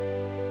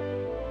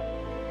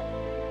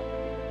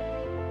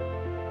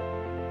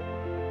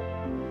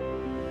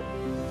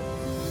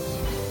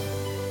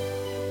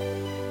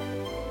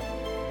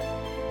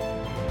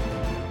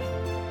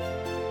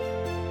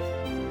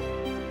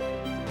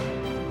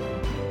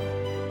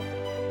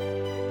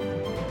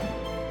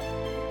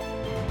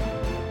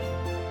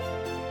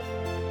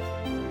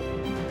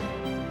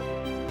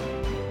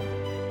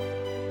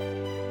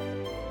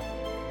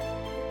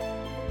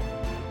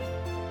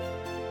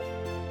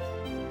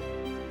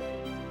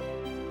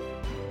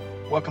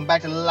Welcome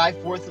back to Life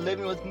Worth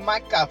Living with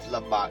Mike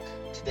Afflerbach.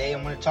 Today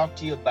I'm going to talk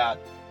to you about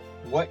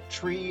what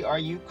tree are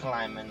you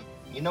climbing?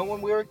 You know, when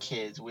we were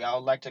kids, we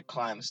all like to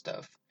climb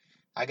stuff.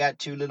 I got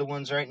two little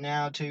ones right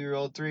now,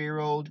 2-year-old,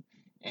 3-year-old,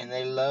 and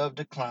they love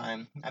to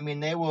climb. I mean,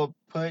 they will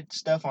put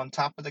stuff on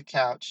top of the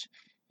couch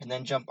and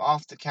then jump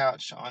off the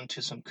couch onto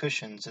some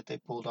cushions that they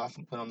pulled off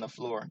and put on the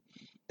floor.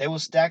 They will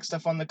stack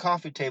stuff on the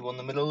coffee table in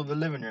the middle of the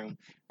living room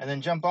and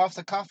then jump off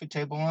the coffee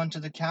table onto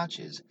the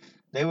couches.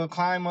 They will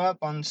climb up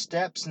on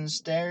steps and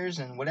stairs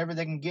and whatever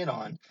they can get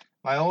on.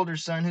 My older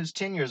son, who's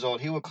 10 years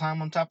old, he will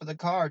climb on top of the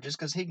car just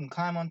because he can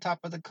climb on top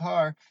of the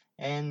car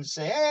and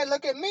say, "Hey,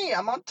 look at me,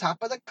 I'm on top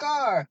of the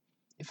car."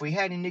 If we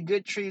had any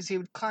good trees, he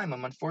would climb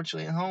them.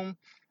 Unfortunately, at home,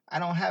 I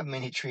don't have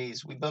many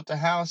trees. We built a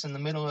house in the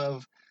middle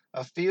of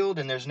a field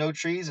and there's no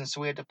trees, and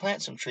so we had to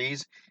plant some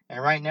trees. And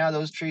right now,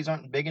 those trees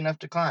aren't big enough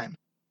to climb.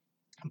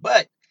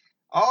 But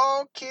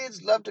all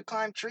kids love to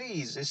climb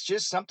trees. It's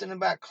just something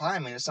about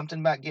climbing. It's something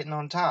about getting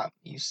on top.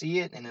 You see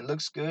it and it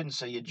looks good, and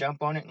so you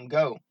jump on it and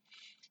go.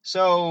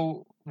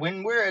 So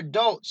when we're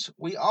adults,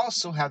 we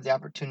also have the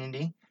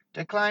opportunity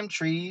to climb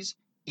trees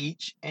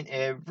each and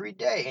every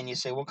day. And you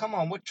say, well, come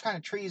on, what kind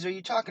of trees are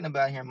you talking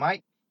about here,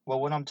 Mike? Well,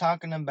 what I'm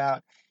talking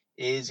about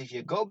is if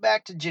you go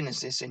back to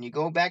Genesis and you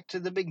go back to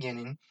the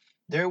beginning,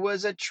 there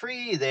was a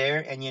tree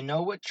there, and you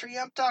know what tree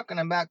I'm talking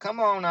about. Come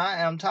on,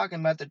 I am talking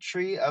about the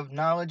tree of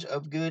knowledge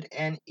of good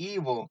and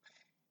evil.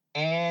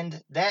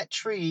 And that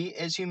tree,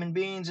 as human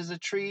beings, is a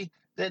tree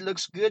that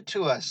looks good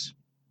to us.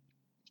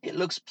 It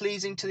looks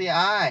pleasing to the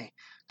eye.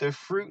 The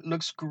fruit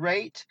looks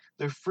great.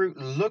 The fruit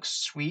looks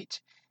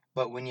sweet.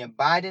 But when you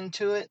bite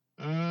into it,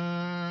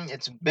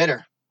 it's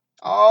bitter.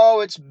 Oh,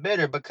 it's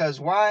bitter. Because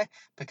why?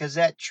 Because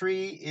that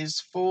tree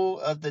is full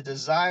of the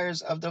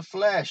desires of the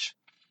flesh.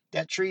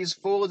 That tree is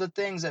full of the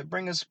things that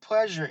bring us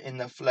pleasure in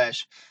the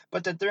flesh.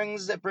 But the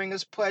things that bring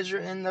us pleasure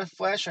in the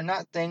flesh are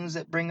not things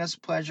that bring us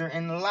pleasure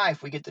in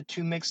life. We get the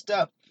two mixed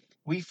up.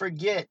 We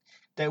forget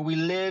that we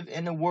live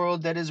in a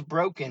world that is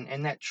broken,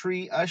 and that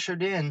tree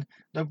ushered in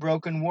the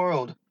broken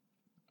world.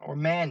 Or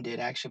man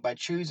did, actually, by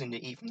choosing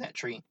to eat from that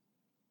tree.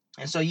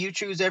 And so you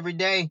choose every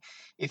day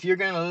if you're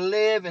going to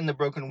live in the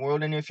broken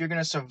world, and if you're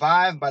going to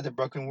survive by the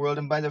broken world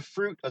and by the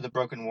fruit of the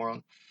broken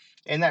world.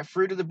 And that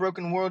fruit of the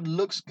broken world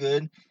looks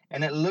good,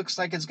 and it looks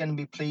like it's going to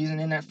be pleasing.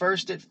 And at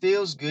first it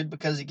feels good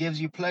because it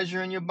gives you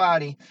pleasure in your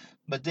body,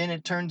 but then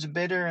it turns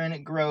bitter and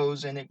it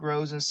grows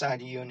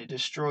inside of you, and it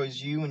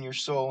destroys you and your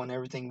soul and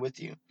everything with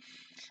you.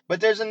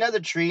 But there's another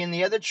tree, and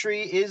the other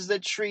tree is the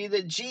tree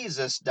that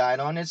Jesus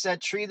died on. It's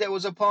that tree that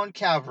was upon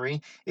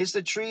Calvary. It's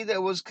the tree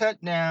that was cut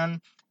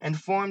down and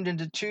formed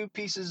into two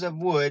pieces of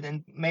wood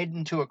and made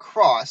into a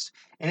cross.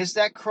 And it's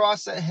that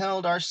cross that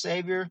held our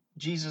Savior,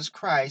 Jesus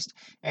Christ,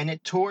 and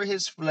it tore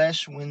his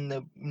flesh when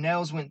the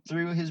nails went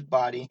through his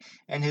body,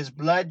 and his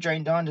blood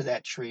drained onto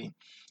that tree.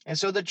 And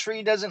so the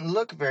tree doesn't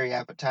look very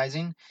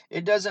appetizing.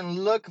 It doesn't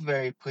look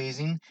very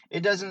pleasing.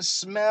 It doesn't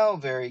smell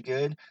very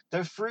good.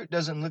 The fruit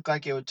doesn't look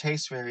like it would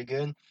taste very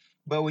good.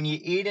 But when you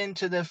eat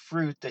into the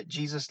fruit that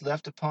Jesus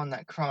left upon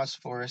that cross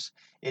for us,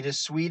 it is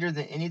sweeter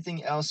than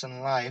anything else in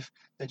life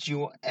that you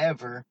will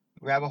ever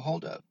grab a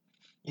hold of.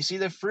 You see,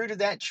 the fruit of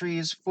that tree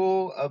is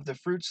full of the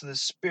fruits of the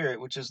Spirit,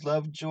 which is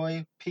love,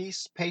 joy,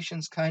 peace,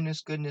 patience,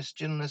 kindness, goodness,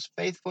 gentleness,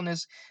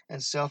 faithfulness,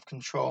 and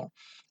self-control.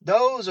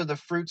 Those are the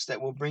fruits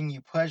that will bring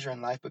you pleasure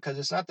in life, because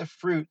it's not the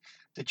fruit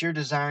that you're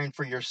desiring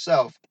for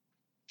yourself.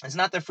 It's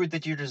not the fruit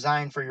that you're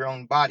designed for your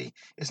own body.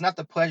 It's not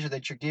the pleasure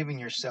that you're giving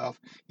yourself.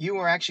 You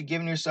are actually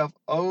giving yourself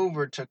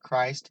over to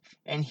Christ,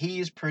 and he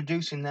is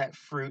producing that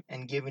fruit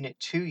and giving it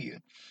to you.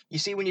 You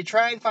see, when you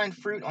try and find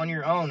fruit on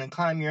your own and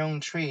climb your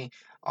own tree,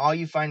 all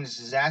you find is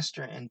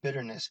disaster and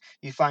bitterness.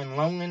 You find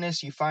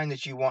loneliness. You find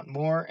that you want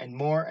more and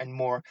more and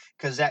more,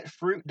 because that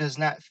fruit does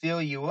not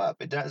fill you up.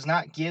 It does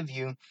not give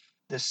you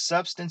the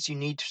substance you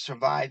need to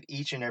survive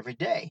each and every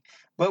day.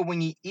 But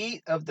when you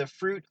eat of the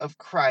fruit of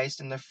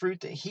Christ and the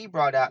fruit that he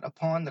brought out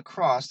upon the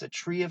cross, the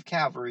tree of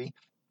Calvary,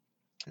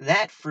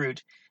 that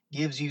fruit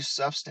gives you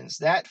substance.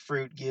 That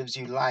fruit gives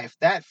you life.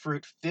 That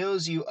fruit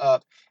fills you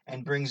up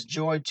and brings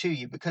joy to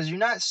you, because you're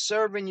not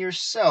serving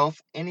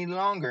yourself any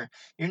longer.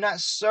 You're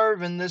not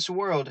serving this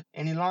world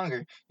any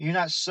longer. You're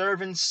not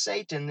serving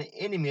Satan, the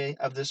enemy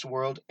of this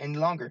world, any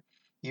longer.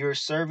 You are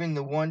serving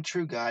the one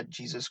true God,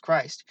 Jesus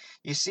Christ.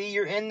 You see,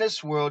 you're in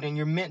this world and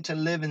you're meant to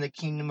live in the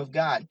kingdom of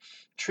God.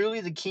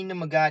 Truly, the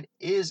kingdom of God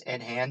is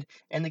at hand,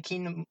 and the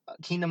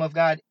kingdom of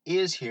God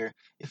is here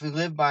if we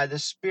live by the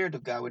Spirit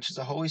of God, which is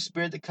the Holy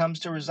Spirit that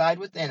comes to reside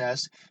within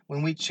us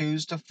when we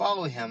choose to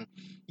follow him.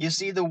 You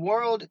see, the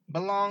world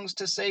belongs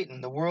to Satan.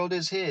 The world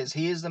is his.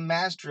 He is the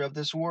master of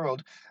this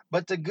world.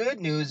 But the good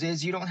news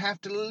is you don't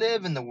have to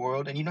live in the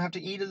world, and you don't have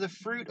to eat of the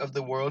fruit of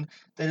the world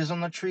that is on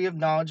the tree of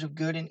knowledge of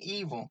good and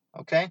evil.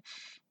 Okay?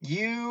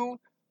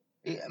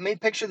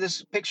 Picture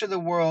the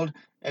world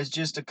as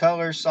just a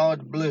color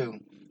solid blue.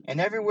 And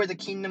everywhere the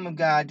kingdom of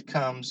God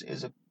comes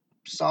is a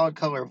solid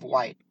color of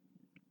white.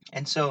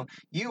 And so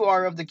you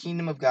are of the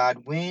kingdom of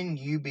God when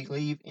you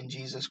believe in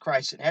Jesus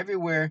Christ. And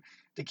everywhere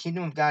the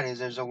kingdom of God is,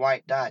 there's a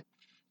white dot.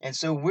 And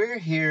so we're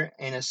here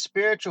in a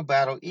spiritual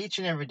battle each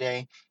and every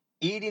day,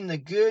 eating the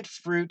good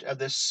fruit of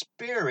the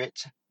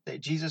Spirit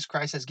that Jesus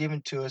Christ has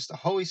given to us, the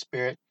Holy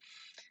Spirit.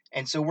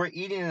 And so we're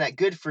eating that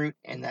good fruit,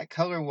 and that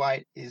color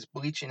white is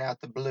bleaching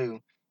out the blue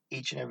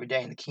each and every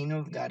day. And the kingdom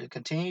of God to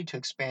continue to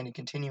expand and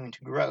continuing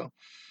to grow.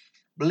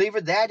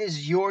 Believer, that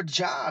is your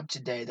job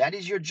today. That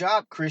is your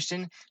job,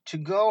 Christian, to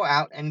go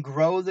out and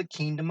grow the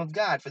kingdom of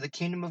God. For the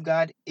kingdom of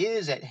God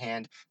is at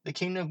hand. The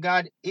kingdom of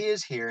God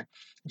is here.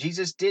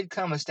 Jesus did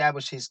come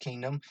establish his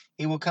kingdom.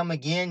 He will come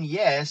again,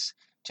 yes,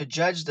 to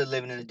judge the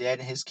living and the dead,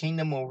 and his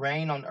kingdom will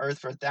reign on earth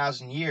for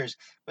 1,000 years.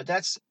 But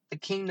that's the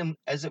kingdom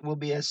as it will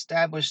be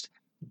established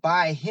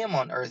by him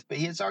on earth. But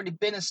he has already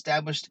been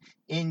established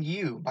in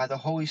you by the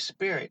Holy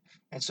Spirit.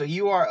 And so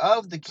you are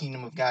of the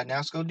kingdom of God.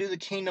 Now, so go do the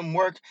kingdom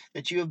work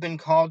that you have been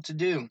called to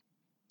do.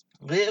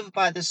 Live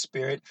by the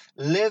Spirit.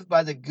 Live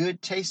by the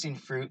good tasting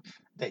fruit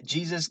that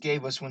Jesus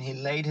gave us when he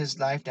laid his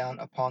life down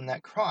upon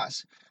that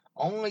cross.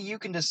 Only you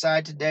can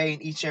decide today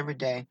and each every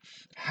day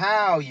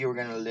how you're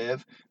going to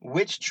live,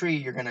 which tree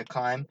you're going to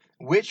climb,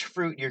 which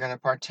fruit you're going to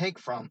partake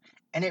from.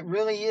 And it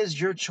really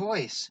is your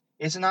choice.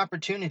 It's an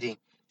opportunity.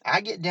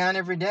 I get down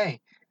every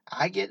day.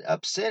 I get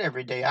upset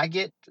every day. I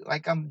get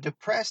like I'm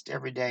depressed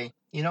every day,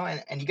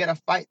 and you got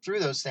to fight through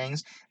those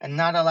things and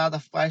not allow the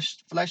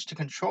flesh to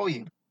control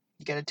you.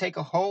 You got to take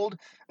a hold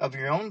of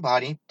your own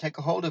body, take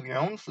a hold of your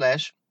own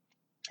flesh,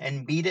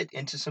 and beat it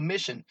into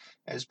submission,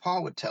 as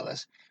Paul would tell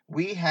us.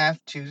 We have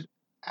to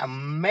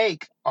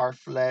make our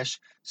flesh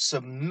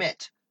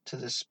submit to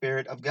the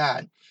Spirit of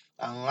God.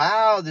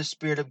 Allow the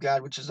Spirit of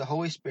God, which is the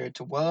Holy Spirit,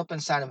 to well up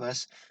inside of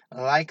us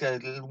like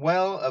a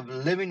well of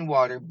living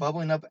water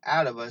bubbling up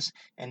out of us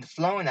and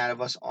flowing out of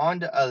us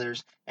onto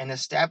others and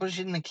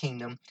establishing the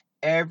kingdom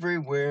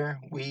everywhere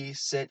we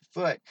set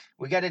foot.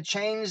 We got to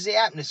change the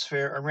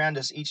atmosphere around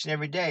us each and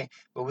every day,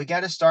 but we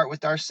got to start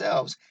with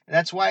ourselves. And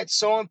that's why it's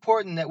so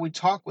important that we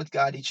talk with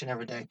God each and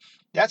every day.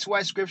 That's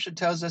why Scripture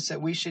tells us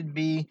that we should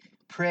be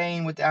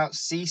praying without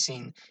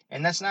ceasing.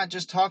 And that's not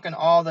just talking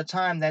all the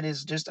time. That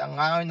is just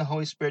allowing the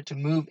Holy Spirit to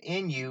move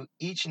in you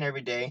each and every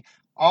day,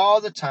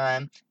 all the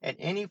time, at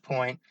any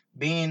point,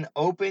 being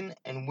open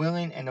and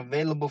willing and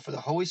available for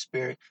the Holy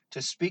Spirit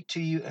to speak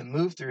to you and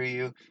move through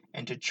you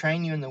and to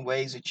train you in the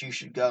ways that you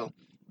should go.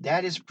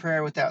 That is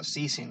prayer without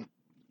ceasing.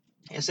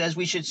 It says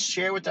we should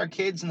share with our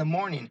kids in the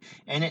morning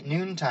and at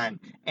noontime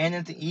and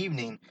at the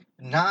evening,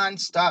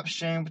 non-stop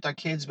sharing with our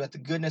kids about the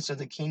goodness of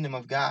the kingdom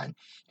of God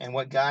and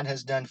what God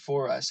has done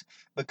for us.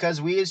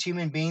 Because we as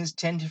human beings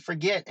tend to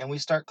forget and we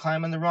start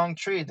climbing the wrong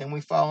tree. Then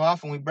we fall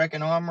off and we break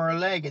an arm or a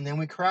leg and then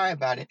we cry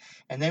about it.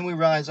 And then we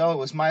realize, oh, it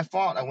was my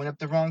fault. I went up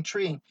the wrong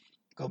tree.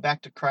 Go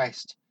back to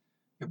Christ.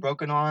 Your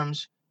broken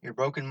arms, your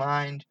broken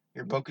mind,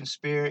 your broken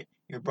spirit,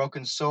 your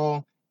broken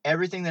soul,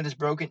 everything that is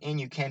broken in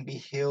you can be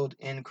healed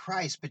in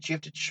Christ. But you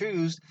have to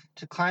choose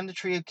to climb the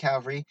tree of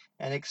Calvary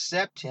and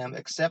accept him,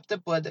 accept the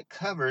blood that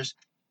covers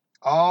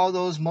all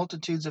those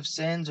multitudes of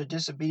sins or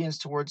disobedience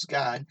towards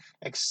God.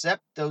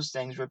 Accept those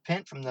things,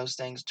 repent from those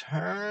things,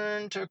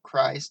 turn to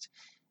Christ,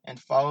 and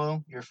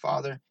follow your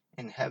Father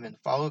in heaven.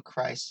 Follow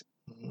Christ,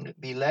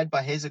 be led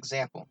by his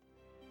example,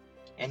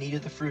 and eat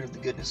of the fruit of the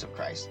goodness of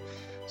Christ.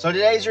 So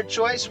today's your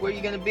choice. Where are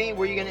you going to be?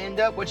 Where are you going to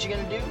end up? What you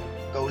going to do?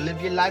 Go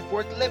live your life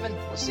worth living.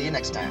 We'll see you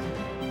next time.